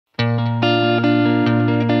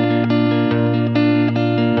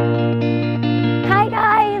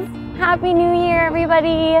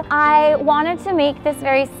everybody. I wanted to make this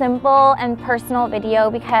very simple and personal video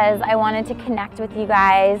because I wanted to connect with you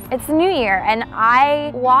guys. It's the new year and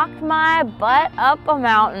I walked my butt up a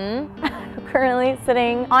mountain. Currently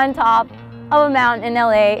sitting on top of a mountain in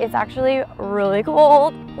LA. It's actually really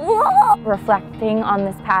cold. Whoa! Reflecting on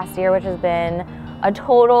this past year, which has been a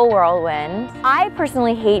total whirlwind. I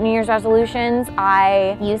personally hate New Year's resolutions.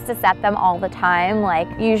 I used to set them all the time, like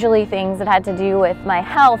usually things that had to do with my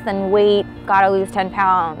health and weight. Gotta lose 10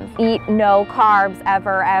 pounds. Eat no carbs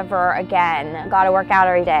ever again. Gotta work out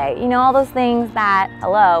every day. You know, all those things that,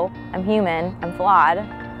 hello, I'm human, I'm flawed.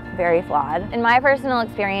 Very flawed. In my personal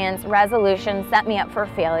experience, resolutions set me up for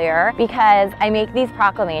failure because I make these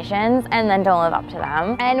proclamations and then don't live up to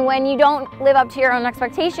them. And when you don't live up to your own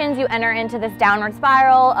expectations, you enter into this downward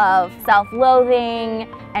spiral of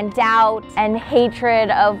self-loathing and doubt and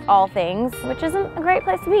hatred of all things, which isn't a great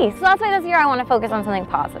place to be. So that's why this year I want to focus on something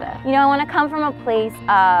positive. You know, I want to come from a place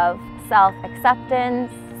of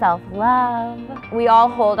self-acceptance, self-love. We all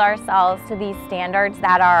hold ourselves to these standards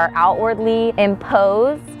that are outwardly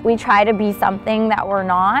imposed. We try to be something that we're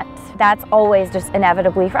not. That's always just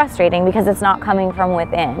inevitably frustrating because it's not coming from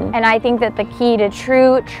within. And I think that the key to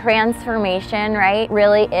true transformation, right,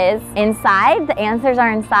 really is inside. The answers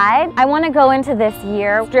are inside. I want to go into this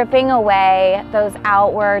year stripping away those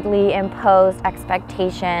outwardly imposed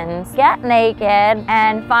expectations, get naked,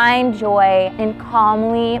 and find joy in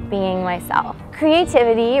calmly being myself.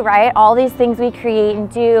 Creativity, right? All these things we create and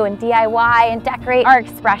do and DIY and decorate are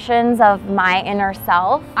expressions of my inner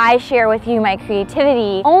self. I share with you my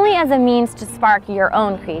creativity only as a means to spark your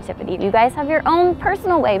own creativity. You guys have your own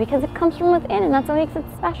personal way because it comes from within and that's what makes it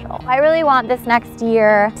special. I really want this next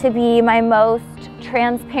year to be my most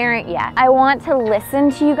transparent yet. I want to listen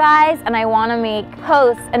to you guys and I want to make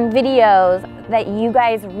posts and videos that you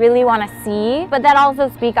guys really want to see, but that also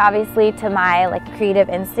speak obviously to my creative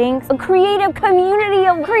instincts. A creative community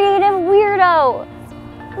of creative weirdos.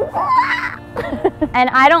 And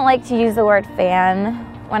I don't like to use the word fan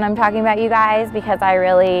when I'm talking about you guys because I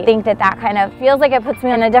really think that that kind of feels like it puts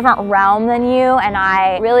me in a different realm than you, and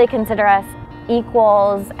I really consider us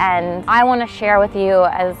equals, and I want to share with you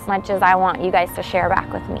as much as I want you guys to share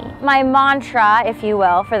back with me. My mantra, if you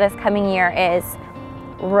will, for this coming year is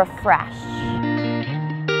refresh.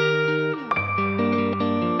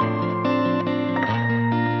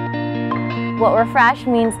 What refresh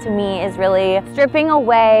means to me is really stripping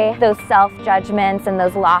away those self-judgments and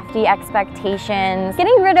those lofty expectations,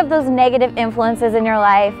 getting rid of those negative influences in your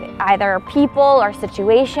life, either people or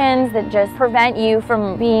situations that just prevent you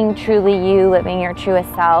from being truly you, living your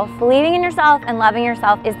truest self. Believing in yourself and loving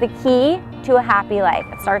yourself is the key to a happy life.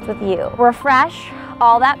 It starts with you. Refresh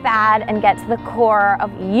all that bad and get to the core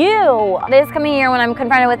of you. This coming year, when I'm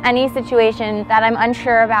confronted with any situation that I'm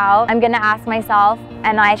unsure about, I'm gonna ask myself,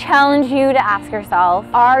 and I challenge you to ask yourself,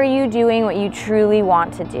 are you doing what you truly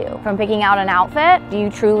want to do? From picking out an outfit, do you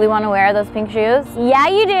truly want to wear those pink shoes? Yeah,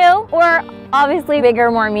 you do. Or obviously bigger,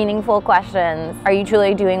 more meaningful questions. Are you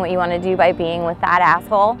truly doing what you want to do by being with that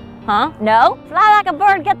asshole? Huh? No? Fly like a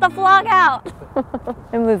bird, get the flog out.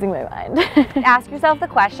 I'm losing my mind. Ask yourself the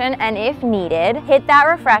question, and if needed, hit that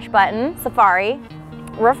refresh button. Safari,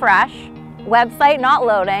 refresh, website not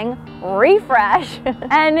loading, refresh,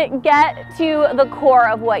 and get to the core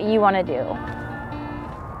of what you want to do.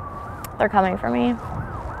 They're coming for me.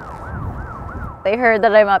 They heard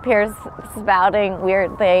that I'm up here spouting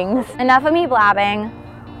weird things. Enough of me blabbing.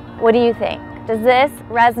 What do you think? Does this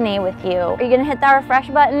resonate with you? Are you gonna hit that refresh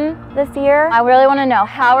button this year? I really wanna know,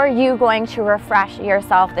 how are you going to refresh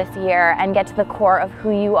yourself this year and get to the core of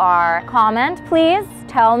who you are? Comment, please.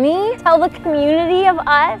 Tell me, tell the community of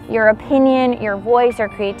us, your opinion, your voice, your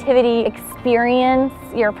creativity, experience,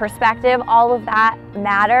 your perspective, all of that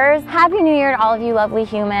matters. Happy New Year to all of you lovely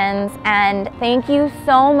humans, and thank you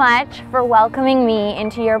so much for welcoming me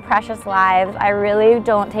into your precious lives. I really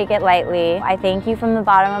don't take it lightly. I thank you from the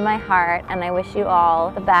bottom of my heart, and I wish you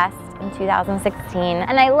all the best in 2016.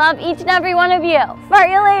 And I love each and every one of you. Smart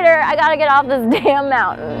you later. I gotta get off this damn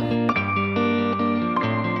mountain.